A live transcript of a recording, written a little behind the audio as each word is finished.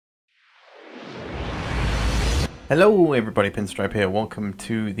Hello everybody, Pinstripe here. Welcome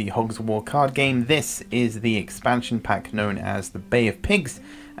to the Hogs War card game. This is the expansion pack known as the Bay of Pigs,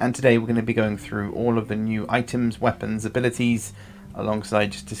 and today we're going to be going through all of the new items, weapons, abilities,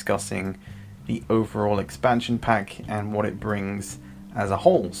 alongside just discussing the overall expansion pack and what it brings as a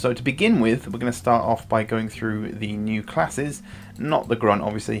whole. So to begin with, we're going to start off by going through the new classes, not the Grunt,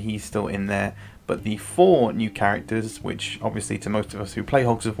 obviously he's still in there, but the 4 new characters, which obviously to most of us who play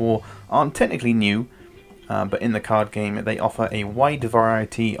Hogs of War aren't technically new, but in the card game they offer a wide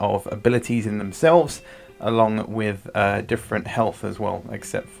variety of abilities in themselves, along with different health as well,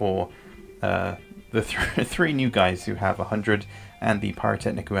 except for the three new guys who have 100 and the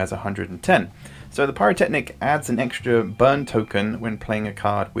Pyrotechnic who has 110. So the Pyrotechnic adds an extra burn token when playing a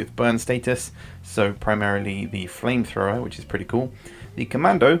card with burn status, so primarily the Flamethrower, which is pretty cool. The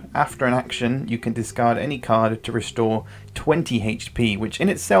Commando, after an action you can discard any card to restore 20 HP, which in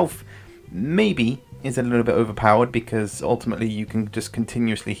itself maybe is a little bit overpowered, because ultimately you can just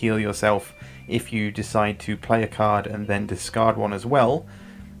continuously heal yourself if you decide to play a card and then discard one as well.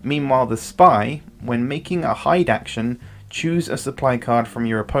 Meanwhile, the Spy, when making a hide action, choose a supply card from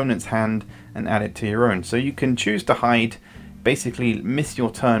your opponent's hand and add it to your own. So you can choose to hide, basically miss your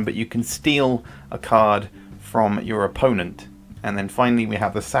turn, but you can steal a card from your opponent. And then finally we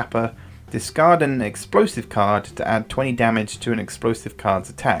have the Sapper, discard an explosive card to add 20 damage to an explosive card's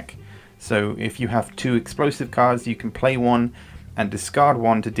attack. So if you have 2 explosive cards, you can play one and discard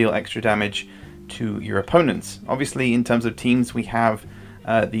one to deal extra damage to your opponents. Obviously, in terms of teams, we have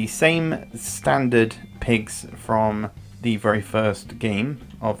the same standard pigs from the very first game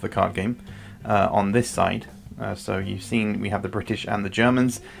of the card game on this side. So you've seen we have the British and the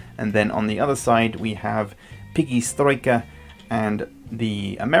Germans, and then on the other side we have Piggy Stroika and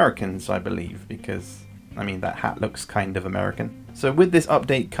the Americans, I believe, because I mean that hat looks kind of American. So with this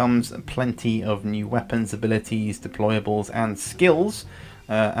update comes plenty of new weapons, abilities, deployables and skills.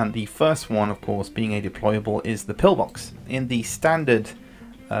 And the first one, of course, being a deployable is the pillbox. In the standard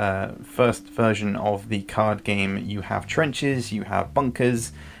first version of the card game, you have trenches, you have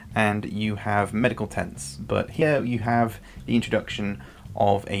bunkers, and you have medical tents. But here you have the introduction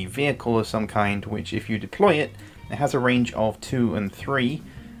of a vehicle of some kind, which if you deploy it, it has a range of 2 and 3.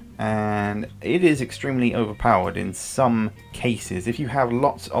 And it is extremely overpowered in some cases. If you have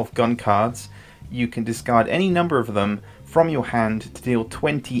lots of gun cards, you can discard any number of them from your hand to deal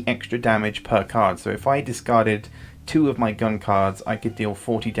 20 extra damage per card. So if I discarded 2 of my gun cards, I could deal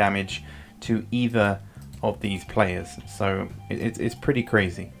 40 damage to either of these players. So it's pretty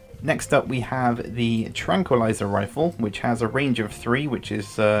crazy. Next up we have the Tranquilizer Rifle, which has a range of 3, which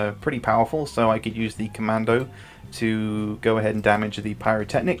is pretty powerful. So I could use the Commando to go ahead and damage the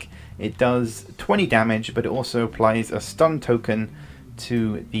Pyrotechnic. It does 20 damage, but it also applies a stun token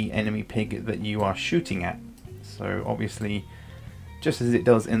to the enemy pig that you are shooting at. So obviously, just as it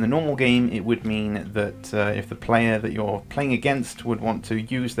does in the normal game, it would mean that if the player that you're playing against would want to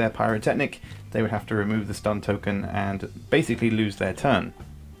use their Pyrotechnic, they would have to remove the stun token and basically lose their turn.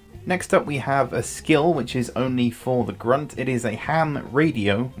 Next up we have a skill which is only for the Grunt. It is a ham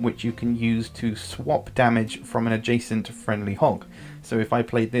radio, which you can use to swap damage from an adjacent friendly hog. So if I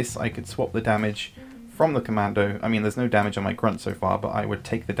played this, I could swap the damage from the Commando. I mean, there's no damage on my Grunt so far, but I would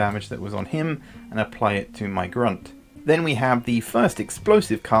take the damage that was on him and apply it to my Grunt. Then we have the first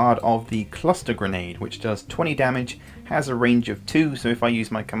explosive card of the Cluster Grenade, which does 20 damage, has a range of 2, so if I use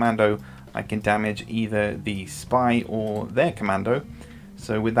my Commando, I can damage either the Spy or their Commando.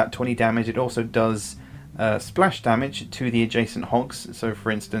 So with that 20 damage, it also does splash damage to the adjacent hogs. So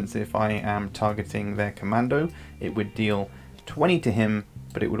for instance, if I am targeting their Commando, it would deal 20 to him,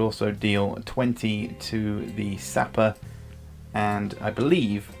 but it would also deal 20 to the Sapper, and I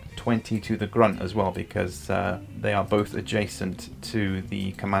believe 20 to the Grunt as well, because they are both adjacent to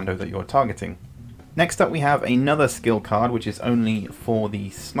the Commando that you're targeting. Next up we have another skill card, which is only for the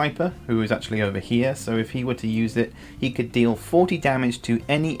Sniper, who is actually over here. So if he were to use it, he could deal 40 damage to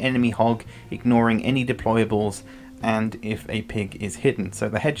any enemy hog, ignoring any deployables, and if a pig is hidden. So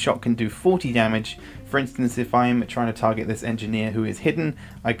the headshot can do 40 damage. For instance, if I'm trying to target this engineer who is hidden,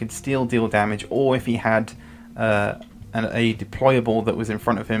 I could still deal damage, or if he had a deployable that was in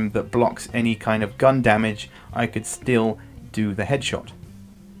front of him that blocks any kind of gun damage, I could still do the headshot.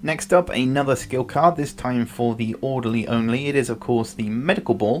 Next up, another skill card, this time for the Orderly only. It is of course the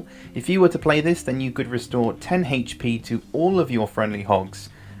Medical Ball. If you were to play this, then you could restore 10 HP to all of your friendly hogs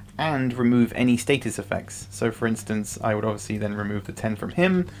and remove any status effects. So for instance, I would obviously then remove the 10 from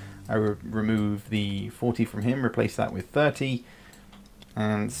him, I would remove the 40 from him, replace that with 30,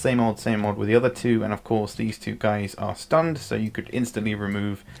 And same old with the other two, and of course these two guys are stunned, so you could instantly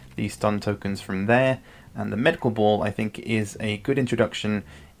remove these stun tokens from there. And the medical ball, I think, is a good introduction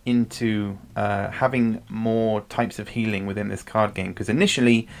into having more types of healing within this card game, because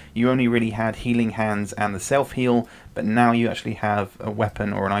initially you only really had healing hands and the self-heal, but now you actually have a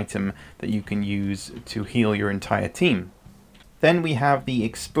weapon or an item that you can use to heal your entire team. Then we have the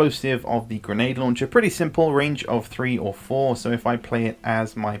explosive of the grenade launcher. Pretty simple, range of 3 or 4. So if I play it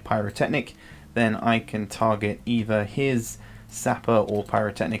as my pyrotechnic, then I can target either his sapper or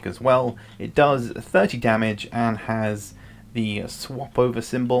pyrotechnic as well. It does 30 damage and has the swap over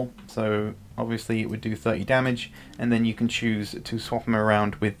symbol. So obviously it would do 30 damage, and then you can choose to swap them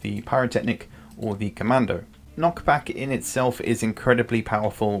around with the pyrotechnic or the commando. Knockback in itself is incredibly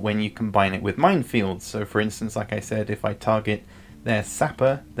powerful when you combine it with minefields. So for instance, like I said, if I target their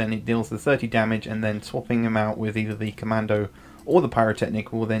sapper, then it deals the 30 damage, and then swapping them out with either the commando or the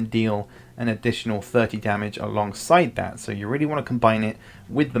pyrotechnic will then deal an additional 30 damage alongside that. So you really want to combine it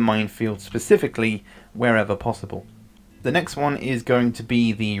with the minefield specifically wherever possible. The next one is going to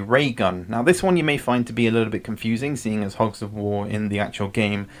be the ray gun. Now this one you may find to be a little bit confusing, seeing as Hogs of War in the actual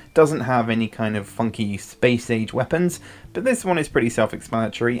game doesn't have any kind of funky space age weapons, but this one is pretty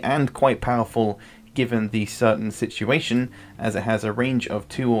self-explanatory and quite powerful given the certain situation, as it has a range of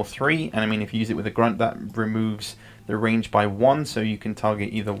 2 or 3, and I mean if you use it with a grunt that removes the range by 1, so you can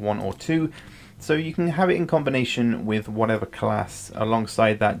target either 1 or 2. So you can have it in combination with whatever class,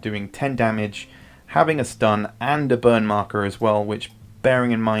 alongside that doing 10 damage, having a stun and a burn marker as well, which,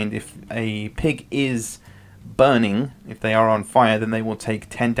 bearing in mind, if a pig is burning, if they are on fire, then they will take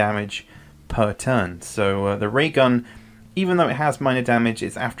 10 damage per turn. So the ray gun, even though it has minor damage,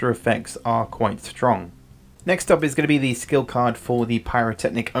 its after effects are quite strong. Next up is going to be the skill card for the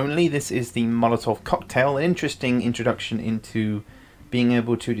pyrotechnic only. This is the Molotov cocktail, an interesting introduction into being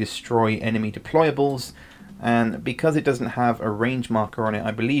able to destroy enemy deployables. And because it doesn't have a range marker on it, I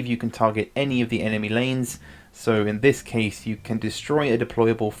believe you can target any of the enemy lanes. So in this case, you can destroy a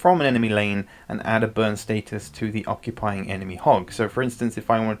deployable from an enemy lane and add a burn status to the occupying enemy hog. So for instance, if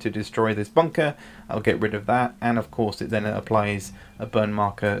I wanted to destroy this bunker, I'll get rid of that. And of course, it then applies a burn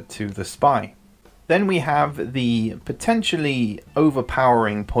marker to the spy. Then we have the potentially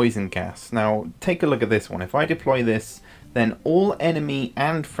overpowering poison gas. Now, take a look at this one. If I deploy this, then all enemy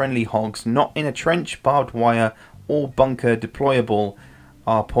and friendly hogs not in a trench, barbed wire, or bunker deployable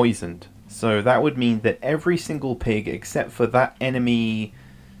are poisoned. So that would mean that every single pig except for that enemy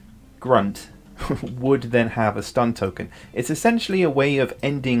grunt would then have a stun token. It's essentially a way of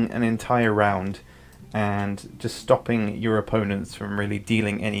ending an entire round and just stopping your opponents from really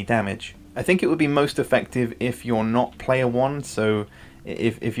dealing any damage. I think it would be most effective if you're not player 1, so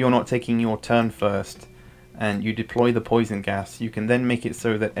if you're not taking your turn first, and you deploy the poison gas, you can then make it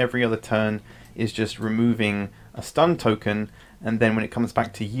so that every other turn is just removing a stun token, and then when it comes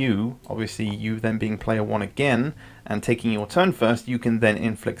back to you, obviously you then being player 1 again and taking your turn first, you can then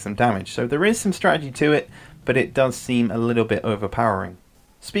inflict some damage. So there is some strategy to it, but it does seem a little bit overpowering.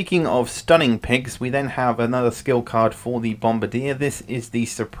 Speaking of stunning pigs, we then have another skill card for the Bombardier. This is the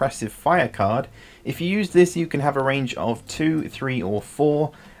Suppressive Fire card. If you use this, you can have a range of 2, 3 or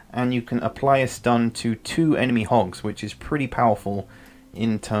 4, and you can apply a stun to 2 enemy hogs, which is pretty powerful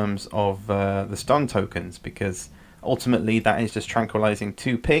in terms of the stun tokens, because ultimately that is just tranquilizing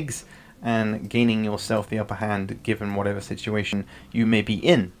 2 pigs and gaining yourself the upper hand given whatever situation you may be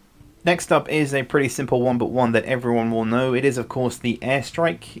in. Next up is a pretty simple one, but one that everyone will know. It is of course the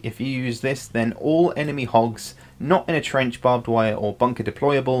airstrike. If you use this, then all enemy hogs not in a trench, barbed wire or bunker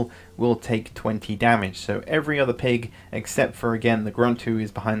deployable will take 20 damage. So every other pig except for again the grunt who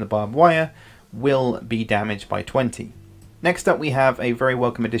is behind the barbed wire will be damaged by 20. Next up we have a very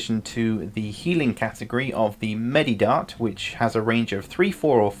welcome addition to the healing category of the Medidart, which has a range of 3,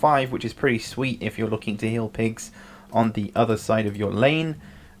 4 or 5, which is pretty sweet if you're looking to heal pigs on the other side of your lane.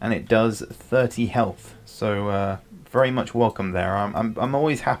 And it does 30 health, so very much welcome there. I'm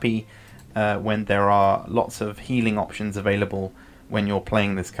always happy when there are lots of healing options available when you're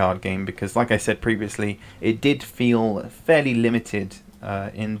playing this card game, because like I said previously, it did feel fairly limited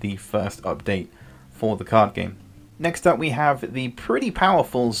in the first update for the card game. Next up we have the pretty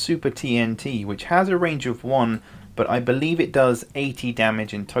powerful Super TNT, which has a range of 1, but I believe it does 80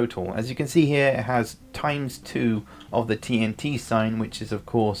 damage in total. As you can see here, it has ×2 of the TNT sign, which is of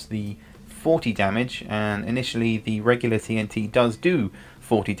course the 40 damage, and initially the regular TNT does do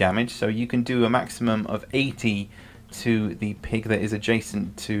 40 damage, so you can do a maximum of 80 to the pig that is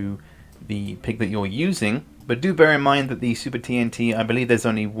adjacent to the pig that you're using. But do bear in mind that the Super TNT, I believe there's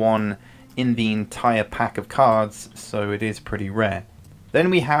only 1 in the entire pack of cards, so it is pretty rare. Then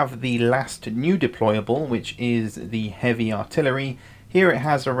we have the last new deployable, which is the heavy artillery. Here it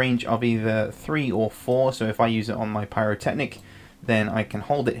has a range of either 3 or 4, so if I use it on my pyrotechnic, then I can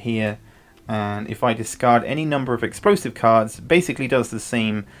hold it here, and if I discard any number of explosive cards, basically does the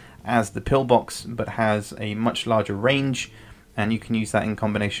same as the pillbox, but has a much larger range, and you can use that in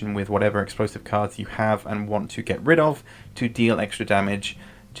combination with whatever explosive cards you have and want to get rid of to deal extra damage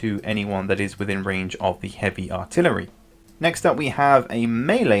to anyone that is within range of the heavy artillery. Next up we have a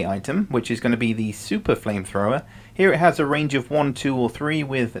melee item, which is going to be the Super Flamethrower. Here it has a range of 1, 2 or 3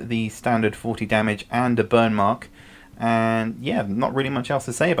 with the standard 40 damage and a burn mark. And yeah, not really much else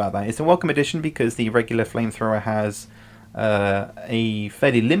to say about that. It's a welcome addition because the regular Flamethrower has a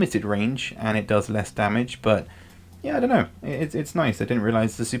fairly limited range and it does less damage, but yeah, I don't know. It's nice. I didn't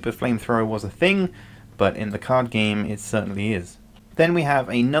realize the Super Flamethrower was a thing, but in the card game it certainly is. Then we have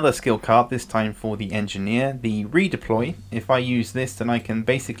another skill card, this time for the Engineer, the Redeploy. If I use this, then I can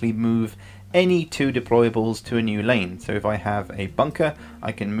basically move any 2 deployables to a new lane. So if I have a bunker,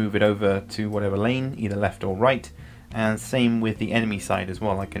 I can move it over to whatever lane, either left or right. And same with the enemy side as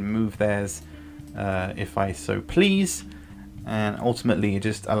well. I can move theirs if I so please. And ultimately it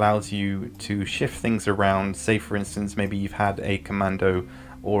just allows you to shift things around. Say for instance, maybe you've had a commando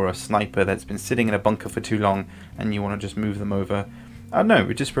or a sniper that's been sitting in a bunker for too long and you want to just move them over. I don't know,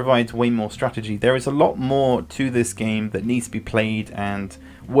 it just provides way more strategy. There is a lot more to this game that needs to be played and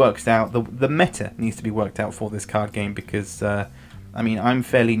worked out. The meta needs to be worked out for this card game because, I mean, I'm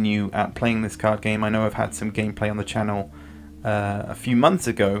fairly new at playing this card game. I know I've had some gameplay on the channel a few months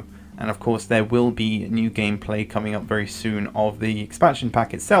ago, and of course there will be new gameplay coming up very soon of the expansion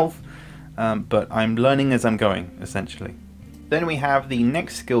pack itself, but I'm learning as I'm going, essentially. Then we have the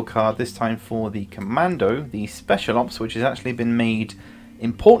next skill card, this time for the Commando, the Special Ops, which has actually been made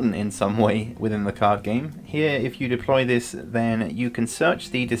important in some way within the card game. Here, if you deploy this, then you can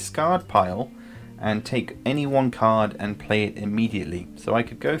search the discard pile and take any one card and play it immediately. So I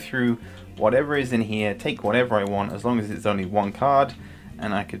could go through whatever is in here, take whatever I want, as long as it's only one card,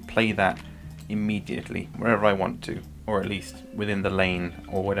 and I could play that immediately, wherever I want to, or at least within the lane,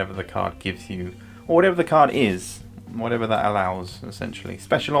 or whatever the card gives you, or whatever the card is. Whatever that allows, essentially.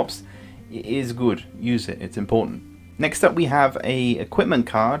 Special Ops is good. Use it. It's important. Next up we have a equipment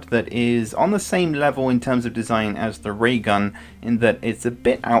card that is on the same level in terms of design as the ray gun, in that it's a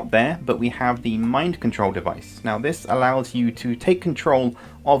bit out there, but we have the mind control device. Now this allows you to take control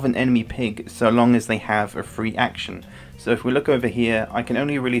of an enemy pig so long as they have a free action. So if we look over here, I can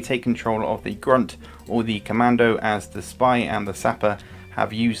only really take control of the grunt or the commando, as the spy and the sapper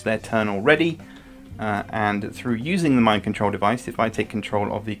have used their turn already. And through using the mind control device, if I take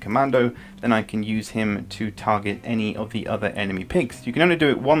control of the commando, then I can use him to target any of the other enemy pigs. You can only do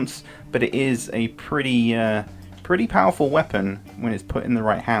it once, but it is a pretty powerful weapon when it's put in the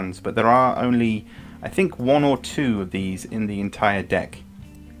right hands. But there are only, I think, 1 or 2 of these in the entire deck.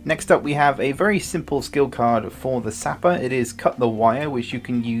 Next up we have a very simple skill card for the sapper. It is Cut the Wire, which you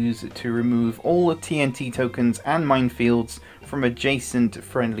can use to remove all the TNT tokens and minefields from adjacent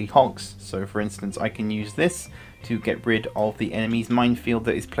friendly hogs. So for instance, I can use this to get rid of the enemy's minefield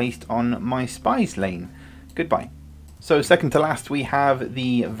that is placed on my spy's lane. Goodbye. So second to last we have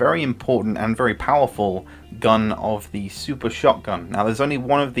the very important and very powerful gun of the Super Shotgun. Now there's only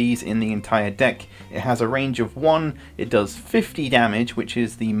one of these in the entire deck. It has a range of 1, it does 50 damage, which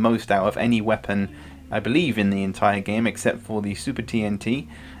is the most out of any weapon I believe in the entire game except for the Super TNT.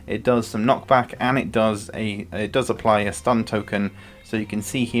 It does some knockback and it does apply a stun token. So you can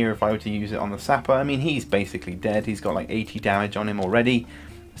see here if I were to use it on the sapper, I mean he's basically dead, he's got like 80 damage on him already.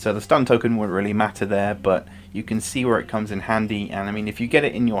 So the stun token wouldn't really matter there, but you can see where it comes in handy. And I mean, if you get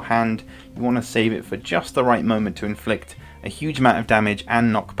it in your hand, you want to save it for just the right moment to inflict a huge amount of damage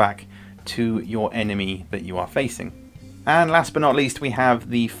and knockback to your enemy that you are facing. And last but not least, we have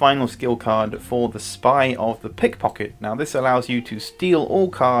the final skill card for the Spy of the Pickpocket. Now this allows you to steal all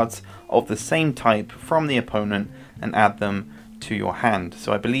cards of the same type from the opponent and add them to your hand.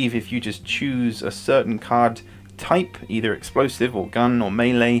 So I believe if you just choose a certain card type, either explosive or gun or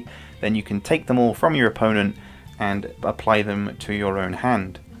melee, then you can take them all from your opponent and apply them to your own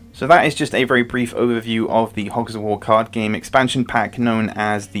hand. So that is just a very brief overview of the Hogs of War card game expansion pack known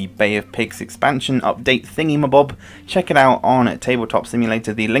as the Bay of Pigs expansion update thingy-mabob. Check it out on Tabletop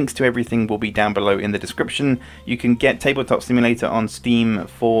Simulator. The links to everything will be down below in the description. You can get Tabletop Simulator on Steam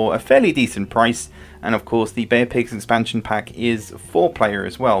for a fairly decent price, and of course the Bay of Pigs expansion pack is 4-player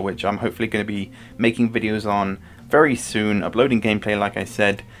as well, which I'm hopefully going to be making videos on very soon, uploading gameplay like I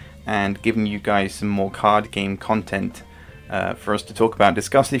said, and giving you guys some more card game content for us to talk about,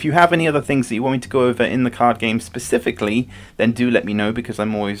 discuss. If you have any other things that you want me to go over in the card game specifically, then do let me know, because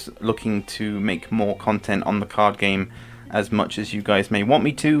I'm always looking to make more content on the card game as much as you guys may want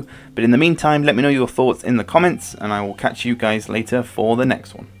me to. But in the meantime, let me know your thoughts in the comments, and I will catch you guys later for the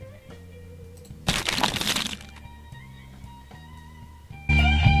next one.